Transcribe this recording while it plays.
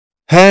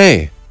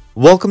Hey!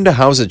 Welcome to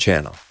How's It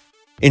channel.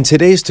 In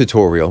today's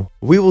tutorial,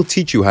 we will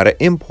teach you how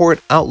to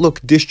import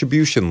Outlook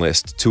distribution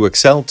list to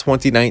Excel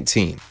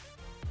 2019.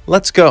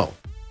 Let's go!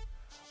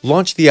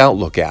 Launch the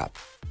Outlook app.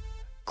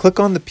 Click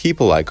on the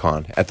People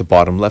icon at the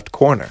bottom left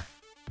corner.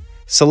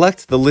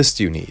 Select the list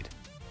you need.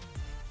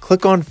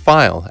 Click on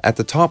File at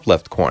the top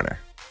left corner.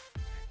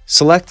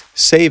 Select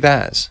Save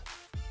As.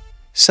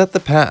 Set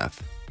the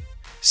path.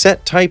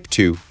 Set type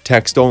to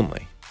text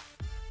only.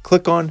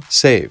 Click on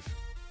Save.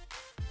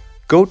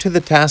 Go to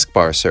the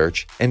taskbar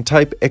search and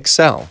type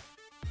Excel.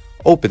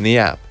 Open the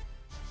app.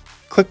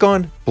 Click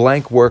on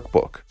Blank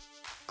Workbook.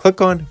 Click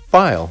on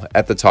File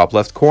at the top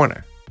left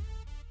corner.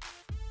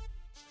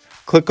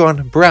 Click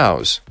on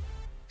Browse.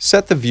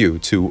 Set the view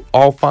to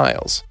All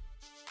Files.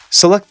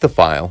 Select the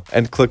file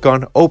and click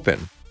on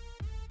Open.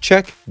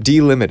 Check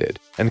Delimited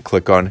and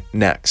click on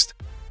Next.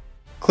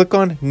 Click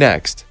on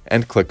Next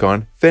and click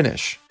on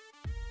Finish.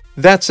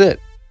 That's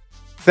it.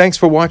 Thanks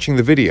for watching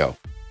the video.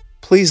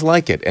 Please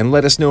like it and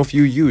let us know if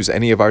you use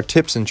any of our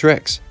tips and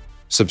tricks.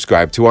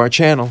 Subscribe to our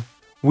channel.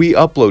 We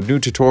upload new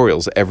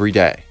tutorials every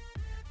day.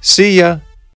 See ya!